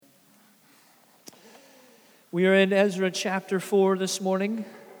We are in Ezra chapter 4 this morning.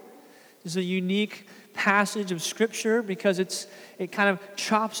 This is a unique passage of Scripture because it kind of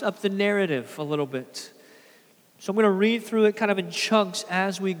chops up the narrative a little bit. So I'm going to read through it kind of in chunks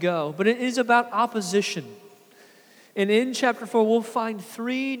as we go. But it is about opposition. And in chapter 4, we'll find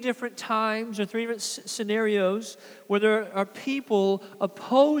three different times or three different scenarios where there are people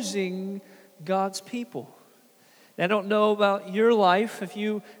opposing God's people. And I don't know about your life, if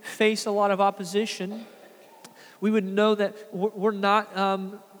you face a lot of opposition, we would know that we're not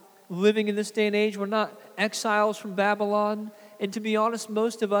living in this day and age. We're not exiles from Babylon. And to be honest,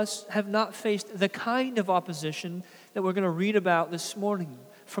 most of us have not faced the kind of opposition that we're going to read about this morning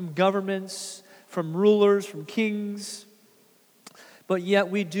from governments, from rulers, from kings. But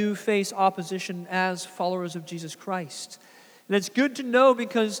yet we do face opposition as followers of Jesus Christ. And it's good to know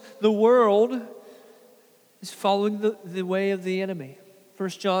because the world is following the way of the enemy. 1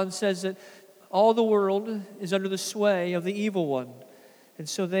 John says that all the world is under the sway of the evil one. And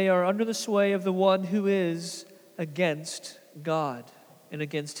so they are under the sway of the one who is against God and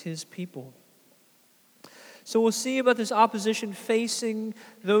against his people. So we'll see about this opposition facing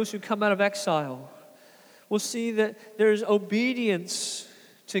those who come out of exile. We'll see that there's obedience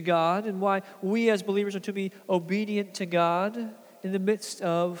to God and why we as believers are to be obedient to God in the midst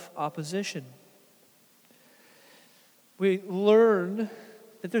of opposition. We learn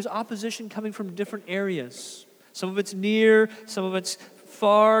that there's opposition coming from different areas. Some of it's near, some of it's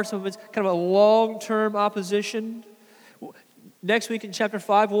far, some of it's kind of a long-term opposition. Next week in chapter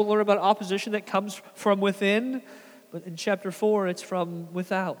 5, we'll learn about opposition that comes from within, but in chapter 4, it's from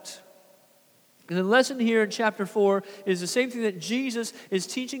without. And the lesson here in chapter 4 is the same thing that Jesus is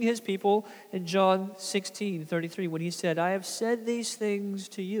teaching his people in John 16:33 when he said, "I have said these things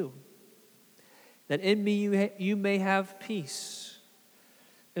to you, that in me you may have peace.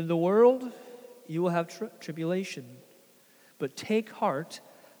 In the world you will have tribulation, but take heart,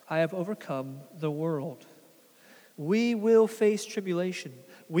 I have overcome the world." We will face tribulation.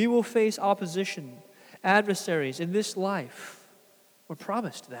 We will face opposition, adversaries in this life. We're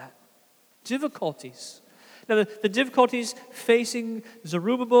promised that. Difficulties. Now the difficulties facing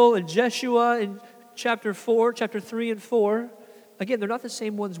Zerubbabel and Jeshua in chapter 3 and 4, again, they're not the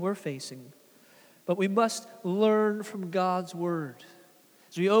same ones we're facing. But we must learn from God's word.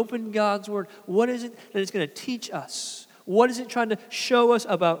 As we open God's word, what is it that it's going to teach us? What is it trying to show us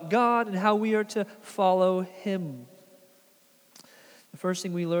about God and how we are to follow him? The first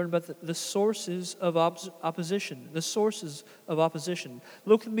thing we learn about the sources of opposition. The sources of opposition.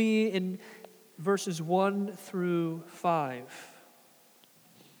 Look with me in verses 1 through 5.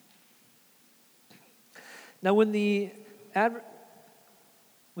 Now when the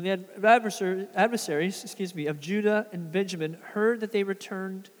adversaries of Judah and Benjamin heard that the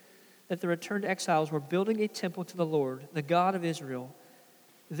returned exiles were building a temple to the Lord, the God of Israel,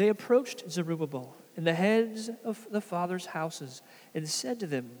 they approached Zerubbabel and the heads of the fathers' houses and said to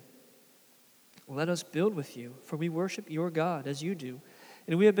them, "Let us build with you, for we worship your God as you do,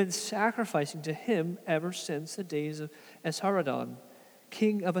 and we have been sacrificing to him ever since the days of Esarhaddon,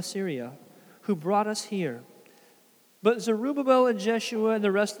 king of Assyria, who brought us here." But Zerubbabel and Jeshua and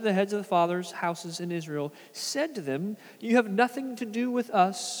the rest of the heads of the fathers' houses in Israel said to them, "You have nothing to do with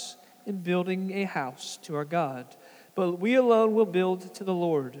us in building a house to our God, but we alone will build to the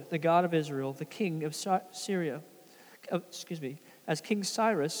Lord, the God of Israel, the king of Syria, as King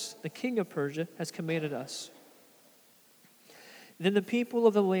Cyrus, the king of Persia, has commanded us." Then the people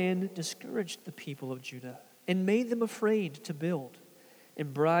of the land discouraged the people of Judah and made them afraid to build,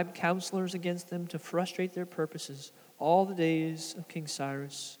 and bribed counselors against them to frustrate their purposes all the days of King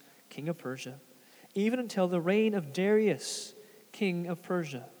Cyrus, king of Persia, even until the reign of Darius, king of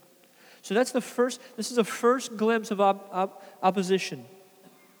Persia. So this is a first glimpse of opposition.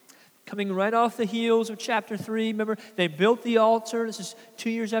 Coming right off the heels of chapter 3, remember, they built the altar. This is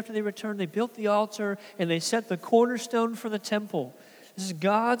 2 years after they returned. They built the altar and they set the cornerstone for the temple. This is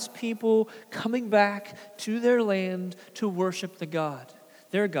God's people coming back to their land to worship their God.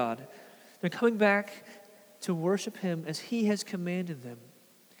 They're coming back to worship him as he has commanded them.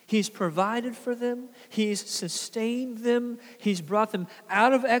 He's provided for them. He's sustained them. He's brought them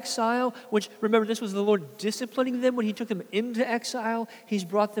out of exile, which, remember, this was the Lord disciplining them when he took them into exile. He's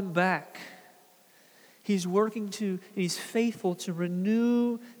brought them back. He's faithful to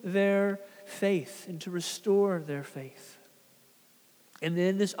renew their faith and to restore their faith. And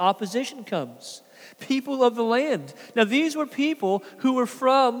then this opposition comes. People of the land. Now these were people who were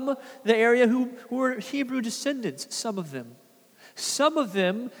from the area who were Hebrew descendants, some of them. Some of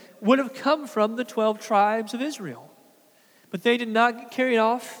them would have come from the 12 tribes of Israel. But they did not get carried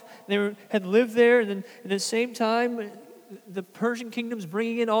off. had lived there, and then at the same time, the Persian kingdom's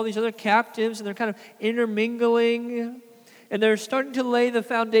bringing in all these other captives, and they're kind of intermingling, and they're starting to lay the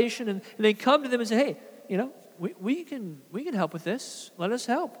foundation, and they come to them and say, hey, we can help with this. Let us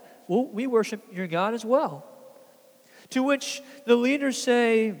help. We worship your God as well. To which the leaders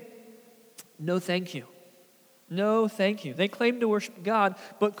say, no, thank you. No, thank you. They claimed to worship God,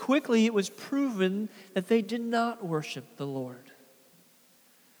 but quickly it was proven that they did not worship the Lord.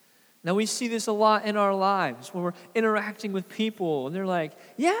 Now we see this a lot in our lives when we're interacting with people, and they're like,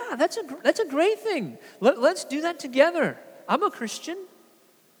 yeah, that's a great thing. Let's do that together. I'm a Christian.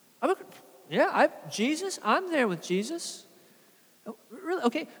 Jesus, I'm there with Jesus. Oh, really?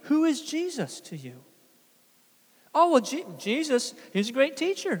 Okay, who is Jesus to you? Oh, well, Jesus, he's a great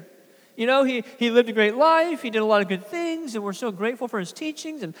teacher. He lived a great life. He did a lot of good things, and we're so grateful for his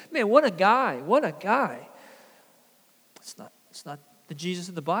teachings. And man, what a guy. What a guy. It's not the Jesus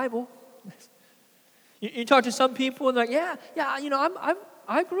of the Bible. You talk to some people, and they're like,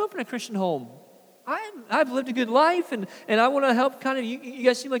 I grew up in a Christian home. I've lived a good life, and I want to help kind of, you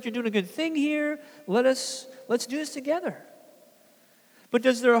guys seem like you're doing a good thing here. Let's do this together. But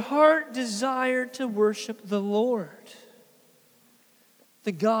does their heart desire to worship the Lord,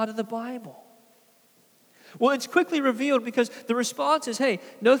 the God of the Bible? Well, it's quickly revealed because the response is, hey,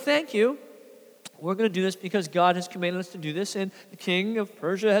 no thank you. We're going to do this because God has commanded us to do this, and the king of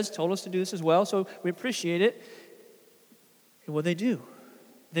Persia has told us to do this as well, so we appreciate it. And what do?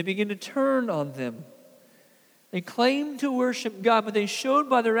 They begin to turn on them. They claimed to worship God, but they showed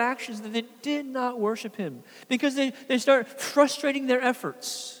by their actions that they did not worship him because they start frustrating their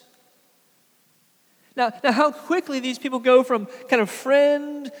efforts. Now, how quickly these people go from kind of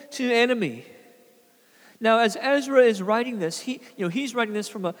friend to enemy. Now, as Ezra is writing this, he's writing this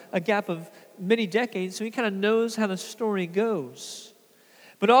from a gap of many decades, so he kind of knows how the story goes.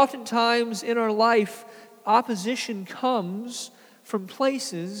 But oftentimes in our life, opposition comes from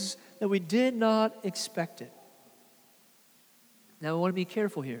places that we did not expect it. Now, I want to be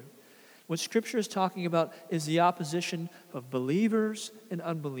careful here. What Scripture is talking about is the opposition of believers and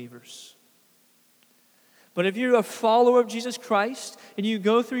unbelievers. But if you're a follower of Jesus Christ and you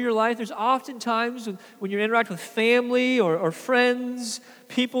go through your life, there's often times when you interact with family or friends,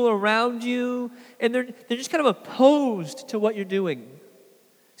 people around you, and they're just kind of opposed to what you're doing.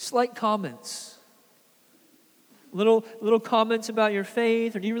 Slight comments. Little comments about your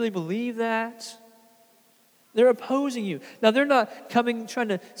faith, or do you really believe that? They're opposing you. Now, they're not trying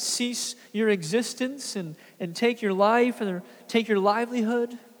to cease your existence and take your life and take your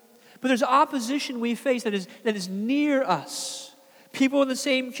livelihood. But there's opposition we face that is near us. People in the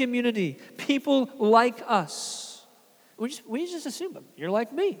same community. People like us. We just assume, you're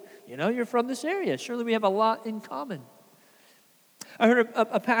like me. You're from this area. Surely we have a lot in common. I heard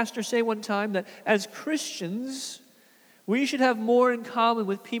a pastor say one time that as Christians, we should have more in common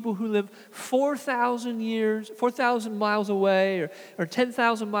with people who live 4,000 miles away or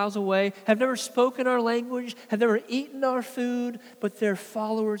 10,000 miles away, have never spoken our language, have never eaten our food, but they're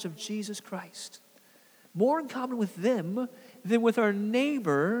followers of Jesus Christ. More in common with them than with our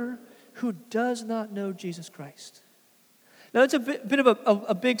neighbor who does not know Jesus Christ. Now, that's a bit of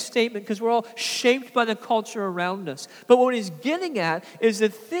a big statement because we're all shaped by the culture around us. But what he's getting at is the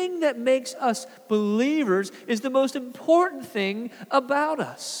thing that makes us believers is the most important thing about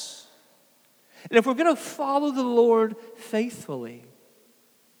us. And if we're going to follow the Lord faithfully,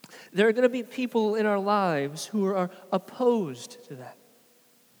 there are going to be people in our lives who are opposed to that.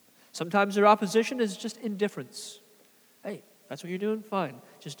 Sometimes their opposition is just indifference. Hey, that's what you're doing? Fine.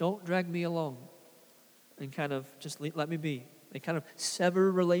 Just don't drag me along. And kind of just let me be. They kind of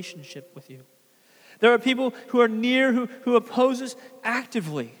sever relationship with you. There are people who are near who oppose us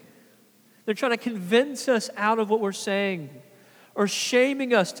actively. They're trying to convince us out of what we're saying or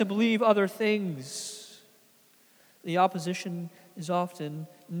shaming us to believe other things. The opposition is often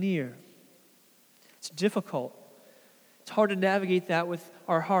near. It's difficult. It's hard to navigate that with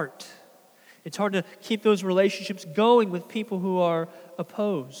our heart. It's hard to keep those relationships going with people who are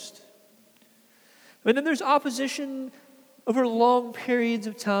opposed. And then there's opposition over long periods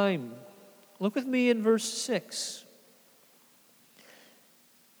of time. Look with me in verse 6.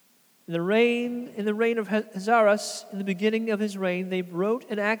 In the reign of Ahasuerus, in the beginning of his reign, they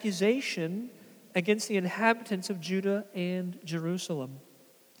wrote an accusation against the inhabitants of Judah and Jerusalem.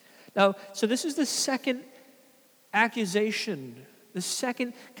 Now, so this is the second accusation, the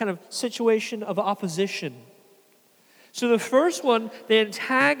second kind of situation of opposition. So the first one, they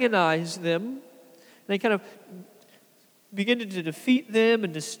antagonize them. They kind of begin to defeat them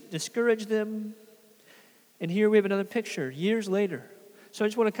and discourage them. And here we have another picture, years later. So I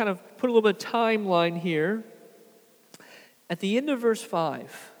just want to kind of put a little bit of timeline here. At the end of verse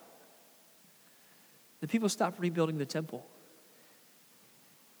 5, the people stopped rebuilding the temple.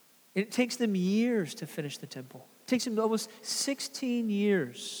 It takes them years to finish the temple. It takes them almost 16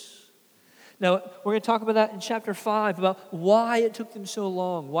 years. Now, we're going to talk about that in chapter 5, about why it took them so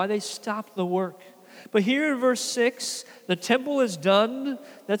long, why they stopped the work. But here in verse 6, the temple is done.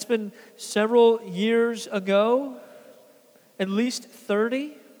 That's been several years ago, at least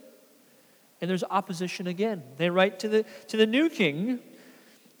 30. And there's opposition again. They write to the new king.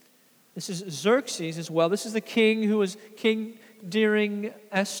 This is Xerxes as well. This is the king who was king during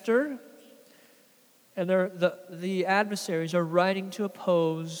Esther. And the adversaries are writing to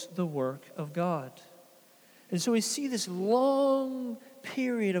oppose the work of God. And so we see this long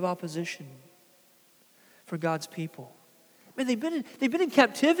period of opposition for God's people. Man, they've been in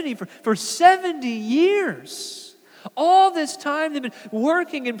captivity for 70 years. All this time they've been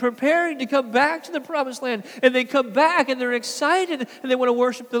working and preparing to come back to the promised land. And they come back and they're excited and they want to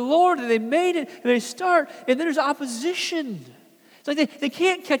worship the Lord and they made it and they start and then there's opposition. It's like they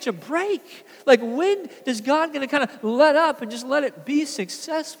can't catch a break. Like when is God going to kind of let up and just let it be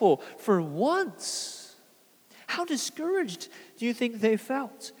successful for once? How discouraged do you think they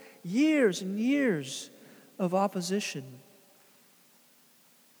felt? Years and years of opposition.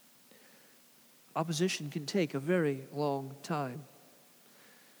 Opposition can take a very long time.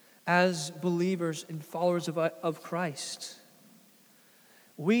 As believers and followers of Christ,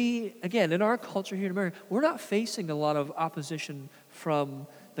 we, again, in our culture here in America, we're not facing a lot of opposition from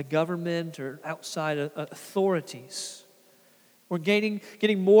the government or outside authorities. We're getting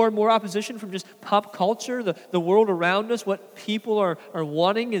more and more opposition from just pop culture, the world around us. What people are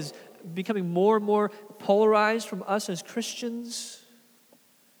wanting is becoming more and more polarized from us as Christians.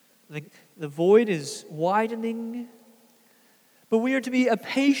 The void is widening. But we are to be a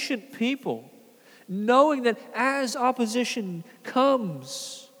patient people, knowing that as opposition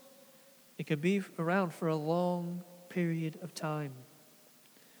comes, it could be around for a long period of time.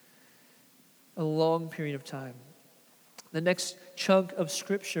 A long period of time. The next chunk of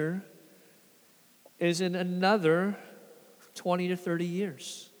Scripture is in another 20 to 30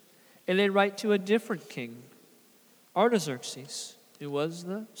 years. And they write to a different king, Artaxerxes, who was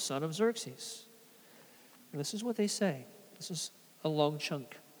the son of Xerxes. And this is what they say. This is a long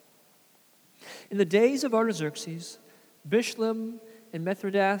chunk. In the days of Artaxerxes, Bishlam and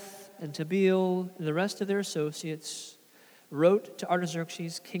Mithridath and Tabeel and the rest of their associates wrote to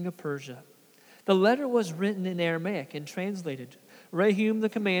Artaxerxes, king of Persia. The letter was written in Aramaic and translated. Rehum the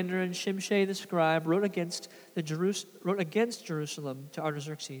commander and Shimshai the scribe wrote against Jerusalem to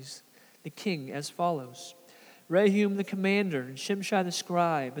Artaxerxes, the king, as follows. Rehum the commander and Shimshai the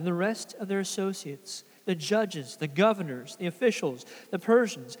scribe and the rest of their associates, the judges, the governors, the officials, the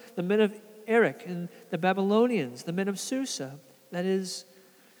Persians, the men of Erech and the Babylonians, the men of Susa, that is,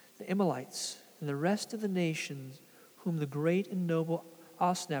 the Amalekites, and the rest of the nations whom the great and noble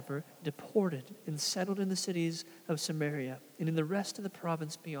Osnappar deported and settled in the cities of Samaria and in the rest of the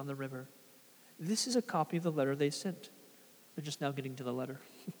province beyond the river. This is a copy of the letter they sent. They're just now getting to the letter.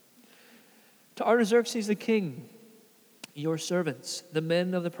 To Artaxerxes the king, your servants, the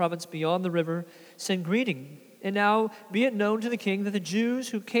men of the province beyond the river, send greeting. And now be it known to the king that the Jews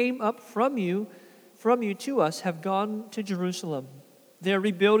who came up from you to us have gone to Jerusalem. They are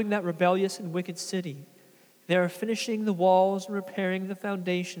rebuilding that rebellious and wicked city. They are finishing the walls and repairing the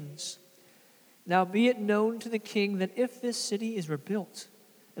foundations. Now be it known to the king that if this city is rebuilt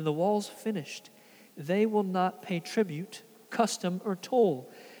and the walls finished, they will not pay tribute, custom, or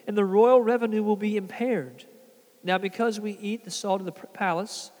toll, and the royal revenue will be impaired. Now because we eat the salt of the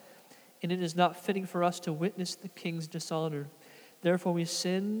palace, and it is not fitting for us to witness the king's dishonor, therefore we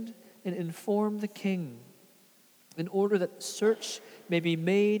send and inform the king, in order that search may be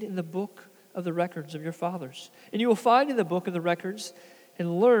made in the book of the records of your fathers. And you will find in the book of the records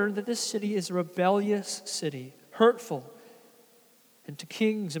and learn that this city is a rebellious city, hurtful, and to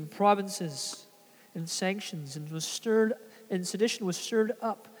kings and provinces and sanctions, and sedition was stirred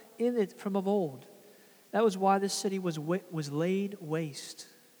up in it from of old. That was why this city was laid waste.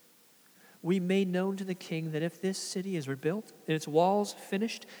 We made known to the king that if this city is rebuilt and its walls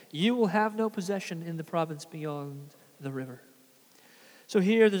finished, you will have no possession in the province beyond the river. So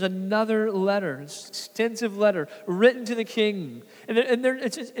here, there's another letter, an extensive letter written to the king. And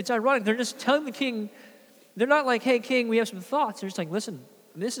it's ironic. They're just telling the king, they're not like, hey, king, we have some thoughts. They're just like, listen,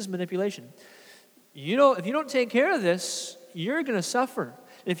 this is manipulation. If you don't take care of this, you're going to suffer.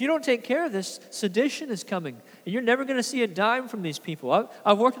 If you don't take care of this, sedition is coming. And you're never going to see a dime from these people.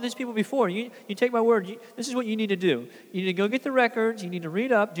 I've worked with these people before. You take my word. This is what you need to do. You need to go get the records. You need to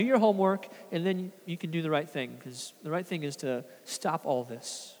read up, do your homework, and then you can do the right thing. Because the right thing is to stop all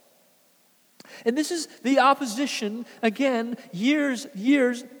this. And this is the opposition, again, years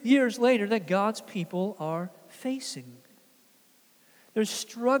later, that God's people are facing. They're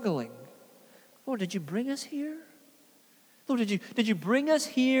struggling. Lord, did you bring us here? Lord, did you bring us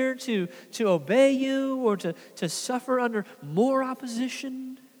here to obey you or to suffer under more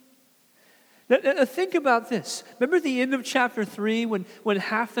opposition? Now, think about this. Remember at the end of chapter 3 when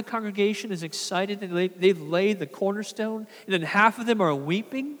half the congregation is excited that they've laid the cornerstone and then half of them are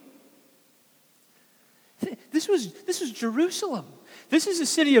weeping? This was Jerusalem. This is the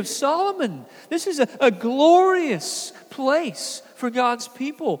city of Solomon. This is a glorious place for God's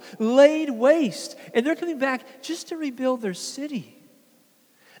people, laid waste. And they're coming back just to rebuild their city.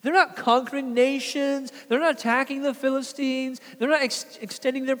 They're not conquering nations. They're not attacking the Philistines. They're not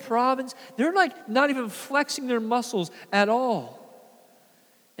extending their province. They're like not even flexing their muscles at all.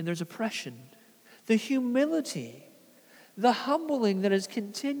 And there's oppression. The humility, the humbling that is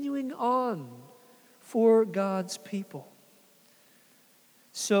continuing on for God's people.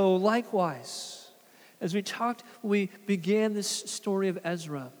 So likewise, as we began this story of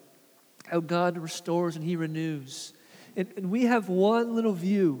Ezra, how God restores and He renews. And we have one little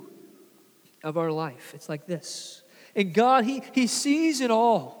view of our life. It's like this. And God, He sees it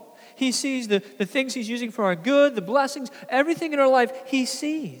all. He sees the things He's using for our good, the blessings, everything in our life He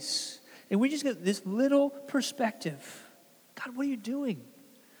sees. And we just get this little perspective. God, what are you doing?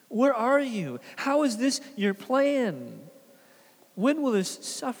 Where are you? How is this your plan? When will this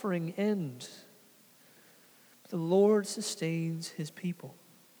suffering end? The Lord sustains His people.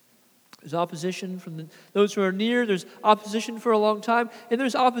 There's opposition from those who are near. There's opposition for a long time. And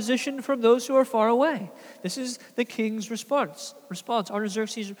there's opposition from those who are far away. This is the king's response.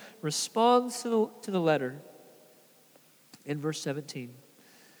 Artaxerxes responds to the letter in verse 17.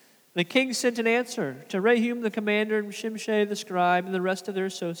 The king sent an answer to Rehum the commander and Shimshai the scribe and the rest of their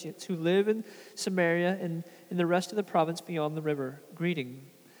associates who live in Samaria and in the rest of the province beyond the river. Greeting.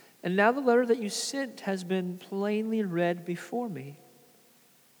 And now the letter that you sent has been plainly read before me.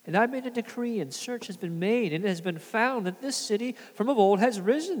 And I made a decree, and search has been made, and it has been found that this city from of old has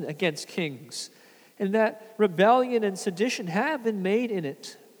risen against kings, and that rebellion and sedition have been made in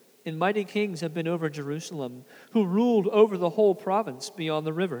it. And mighty kings have been over Jerusalem, who ruled over the whole province beyond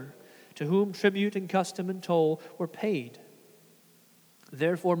the river, to whom tribute and custom and toll were paid.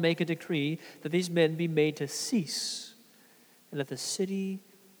 Therefore make a decree that these men be made to cease, and that the city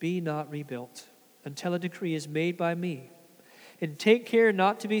be not rebuilt, until a decree is made by me. And take care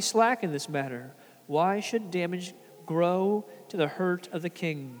not to be slack in this matter. Why should damage grow to the hurt of the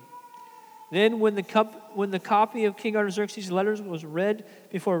king? Then when the copy of King Artaxerxes' letters was read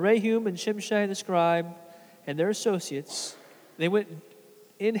before Rehum and Shimshai the scribe and their associates, they went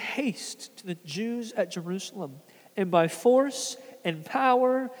in haste to the Jews at Jerusalem, and by force and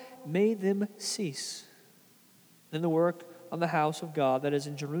power made them cease. Then the work on the house of God that is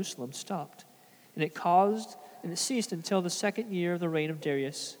in Jerusalem stopped, and it ceased until the second year of the reign of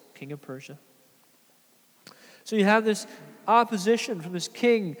Darius, king of Persia. So you have this opposition from this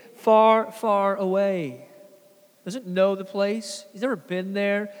king far, far away. Doesn't know the place. He's never been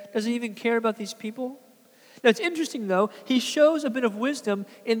there. Doesn't even care about these people. Now it's interesting though, he shows a bit of wisdom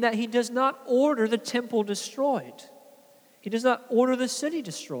in that he does not order the temple destroyed. He does not order the city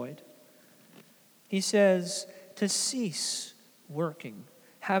destroyed. He says to cease working.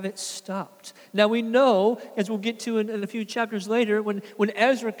 Have it stopped. Now we know, as we'll get to in a few chapters later, when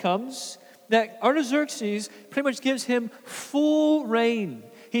Ezra comes, that Artaxerxes pretty much gives him full reign.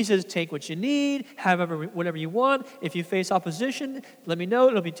 He says, take what you need, have whatever you want. If you face opposition, let me know,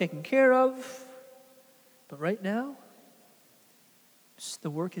 it'll be taken care of. But right now,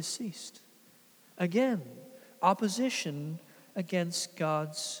 the work has ceased. Again, opposition against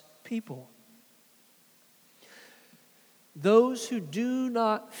God's people. Those who do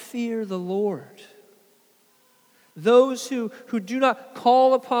not fear the Lord, those who do not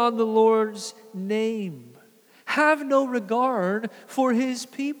call upon the Lord's name, have no regard for His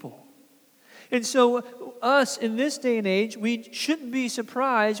people. And so us in this day and age, we shouldn't be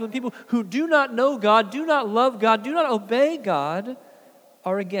surprised when people who do not know God, do not love God, do not obey God,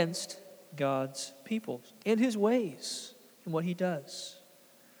 are against God's people and His ways and what He does.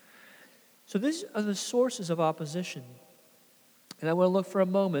 So these are the sources of opposition. And I want to look for a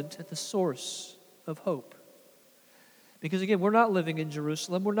moment at the source of hope. Because again, we're not living in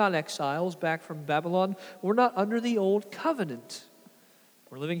Jerusalem. We're not exiles back from Babylon. We're not under the old covenant.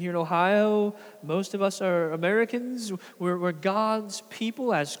 We're living here in Ohio. Most of us are Americans. We're God's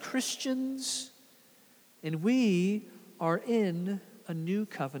people as Christians. And we are in a new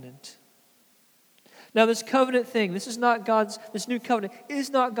covenant. Now, this covenant thing, this new covenant is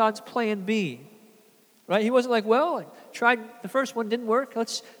not God's plan B. Right? He wasn't like, well, I tried the first one, didn't work.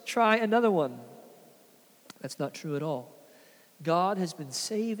 Let's try another one. That's not true at all. God has been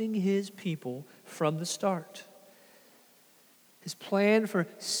saving his people from the start. His plan for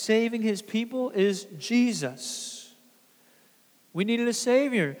saving his people is Jesus. We needed a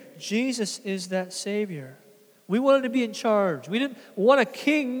Savior. Jesus is that Savior. We wanted to be in charge. We didn't want a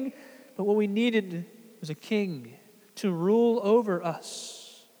king, but what we needed was a king to rule over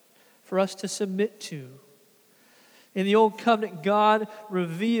us, for us to submit to. In the Old Covenant, God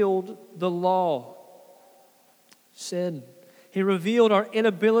revealed the law, sin. He revealed our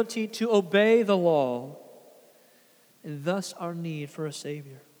inability to obey the law, and thus our need for a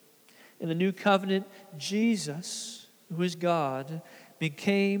Savior. In the New Covenant, Jesus, who is God,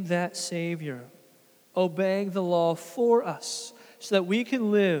 became that Savior, obeying the law for us so that we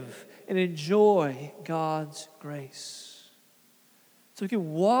can live and enjoy God's grace. So we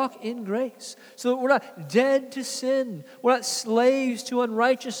can walk in grace, so that we're not dead to sin. We're not slaves to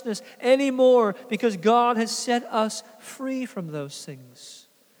unrighteousness anymore, because God has set us free from those things.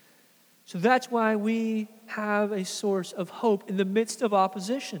 So that's why we have a source of hope in the midst of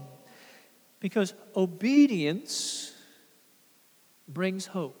opposition, because obedience brings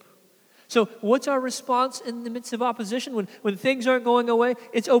hope. So what's our response in the midst of opposition when things aren't going away?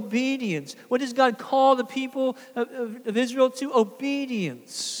 It's obedience. What does God call the people of Israel to?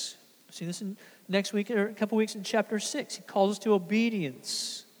 Obedience. See this in next week or a couple weeks in chapter 6. He calls us to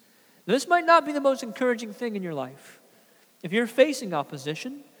obedience. Now, this might not be the most encouraging thing in your life. If you're facing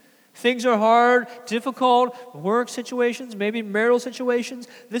opposition, things are hard, difficult, work situations, maybe marital situations,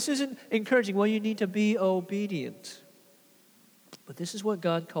 this isn't encouraging. Well, you need to be obedient. But this is what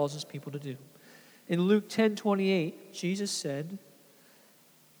God calls his people to do. In Luke 10:28, Jesus said,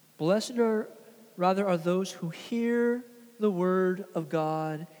 "Blessed are those who hear the word of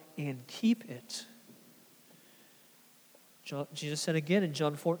God and keep it." Jesus said again in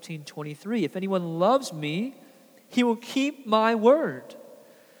John 14:23, "If anyone loves me, he will keep my word.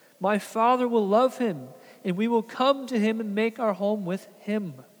 My Father will love him, and we will come to him and make our home with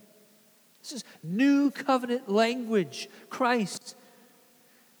him." This is new covenant language. Christ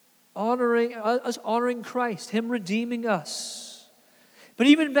honoring Christ, him redeeming us. But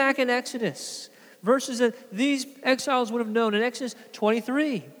even back in Exodus, verses that these exiles would have known in Exodus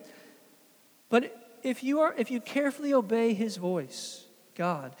 23. But if you carefully obey his voice,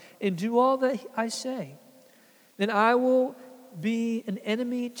 God, and do all that I say, then I will be an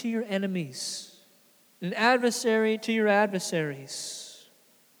enemy to your enemies, an adversary to your adversaries.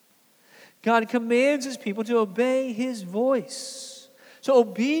 God commands his people to obey his voice. So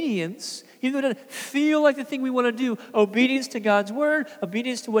obedience, even though it doesn't feel like the thing we want to do, obedience to God's word,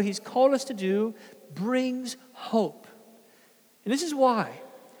 obedience to what he's called us to do, brings hope. And this is why.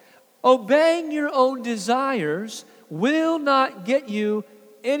 Obeying your own desires will not get you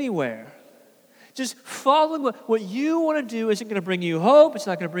anywhere. Just following what you want to do isn't going to bring you hope. It's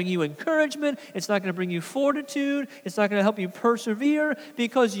not going to bring you encouragement. It's not going to bring you fortitude. It's not going to help you persevere,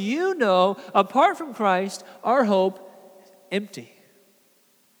 because you know, apart from Christ, our hope is empty.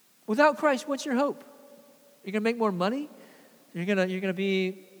 Without Christ, what's your hope? You're going to make more money? You're going to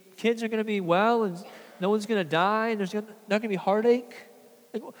be, kids are going to be well, and no one's going to die, and there's not going to be heartache?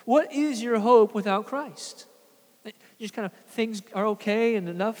 Like, what is your hope without Christ? You just kind of, things are okay and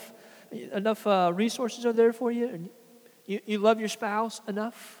enough resources are there for you, and you love your spouse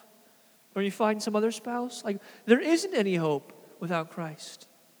enough, or you find some other spouse. Like, there isn't any hope without Christ.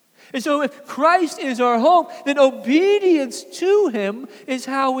 And so if Christ is our hope, then obedience to him is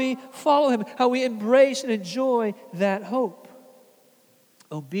how we follow him, how we embrace and enjoy that hope.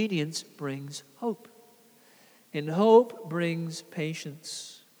 Obedience brings hope. And hope brings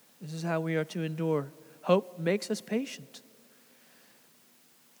patience. This is how we are to endure. Hope makes us patient,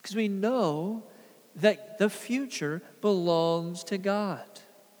 because we know that the future belongs to God.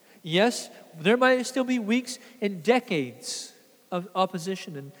 Yes, there might still be weeks and decades of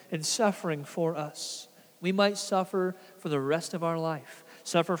opposition and suffering for us. We might suffer for the rest of our life.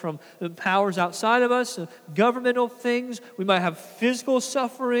 Suffer from the powers outside of us, governmental things. We might have physical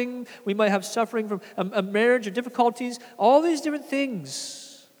suffering. We might have suffering from a marriage or difficulties. All these different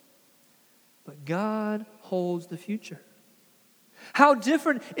things. But God holds the future. How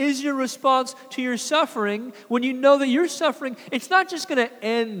different is your response to your suffering when you know that your suffering, it's not just going to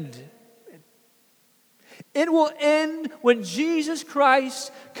end. It will end when Jesus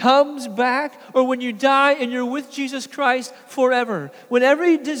Christ comes back, or when you die and you're with Jesus Christ forever. When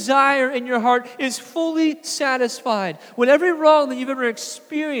every desire in your heart is fully satisfied. When every wrong that you've ever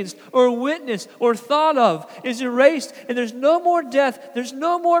experienced or witnessed or thought of is erased, and there's no more death, there's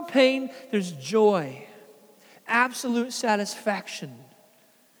no more pain, there's joy. Absolute satisfaction.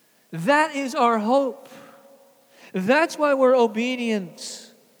 That is our hope. That's why we're obedient.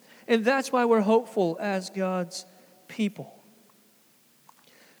 And that's why we're hopeful as God's people.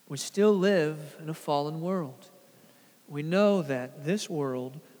 We still live in a fallen world. We know that this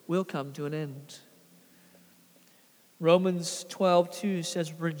world will come to an end. Romans 12:2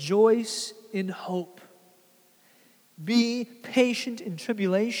 says, rejoice in hope. Be patient in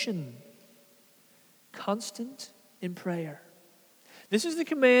tribulation. Constant in prayer. This is the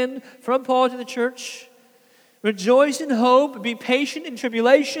command from Paul to the church. Rejoice in hope, be patient in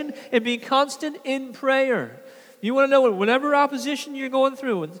tribulation, and be constant in prayer. You want to know whatever opposition you're going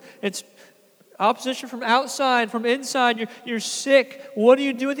through, it's opposition from outside, from inside, you're sick. What do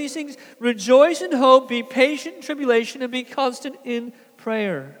you do with these things? Rejoice in hope, be patient in tribulation, and be constant in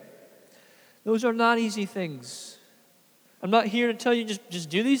prayer. Those are not easy things. I'm not here to tell you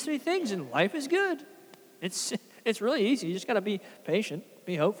just do these three things and life is good. It's really easy. You just got to be patient,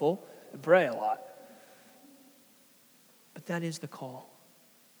 be hopeful, and pray a lot. But that is the call.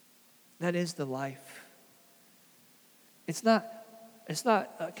 That is the life. It's not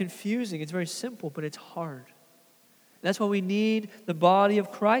confusing. It's very simple, but it's hard. That's why we need the body of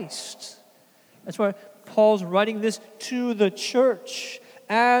Christ. That's why Paul's writing this to the church.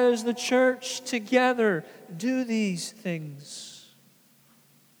 As the church together do these things.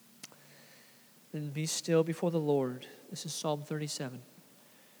 Then be still before the Lord. This is Psalm 37.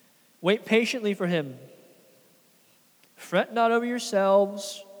 Wait patiently for him. Fret not over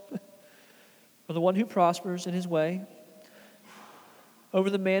yourselves, for the one who prospers in his way, over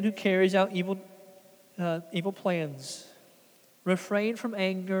the man who carries out evil plans. Refrain from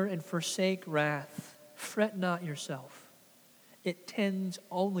anger and forsake wrath. Fret not yourself. It tends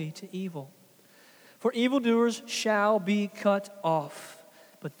only to evil. For evildoers shall be cut off,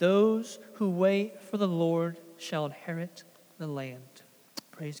 but those who wait for the Lord shall inherit the land.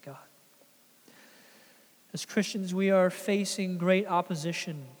 Praise God. As Christians, we are facing great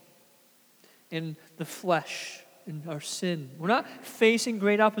opposition in the flesh, in our sin. We're not facing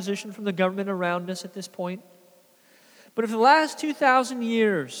great opposition from the government around us at this point. But if the last 2,000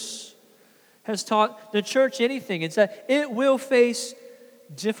 years has taught the church anything, it's that it will face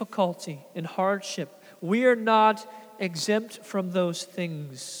difficulty and hardship. We are not exempt from those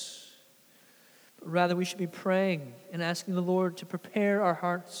things. But rather, we should be praying and asking the Lord to prepare our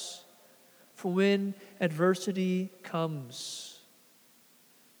hearts for when adversity comes,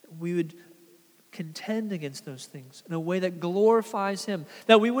 we would contend against those things in a way that glorifies Him.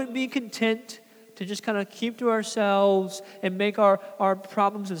 That we wouldn't be content to just kind of keep to ourselves and make our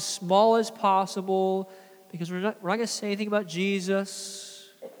problems as small as possible because we're not going to say anything about Jesus,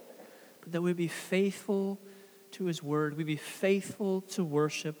 but that we'd be faithful to His Word. We'd be faithful to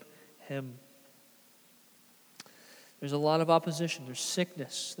worship Him. There's a lot of opposition. There's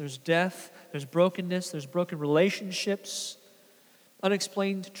sickness. There's death. There's brokenness. There's broken relationships.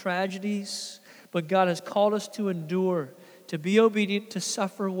 Unexplained tragedies. But God has called us to endure, to be obedient, to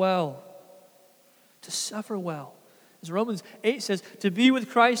suffer well. To suffer well. As Romans 8 says, to be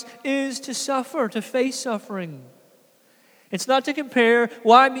with Christ is to suffer, to face suffering. It's not to compare,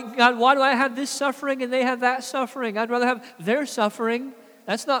 God, why do I have this suffering and they have that suffering? I'd rather have their suffering.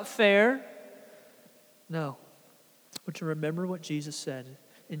 That's not fair. No. But to remember what Jesus said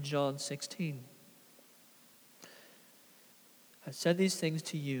in John 16. I said these things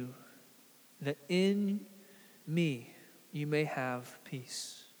to you, that in me you may have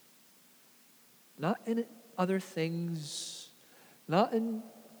peace. Not in other things, not in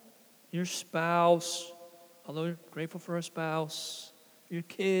your spouse, although you're grateful for a spouse, your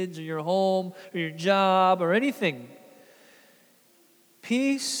kids, or your home, or your job, or anything.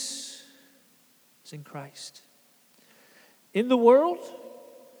 Peace is in Christ. In the world,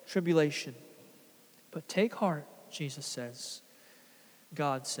 tribulation. But take heart, Jesus says,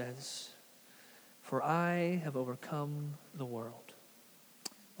 God says, for I have overcome the world.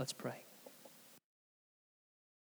 Let's pray.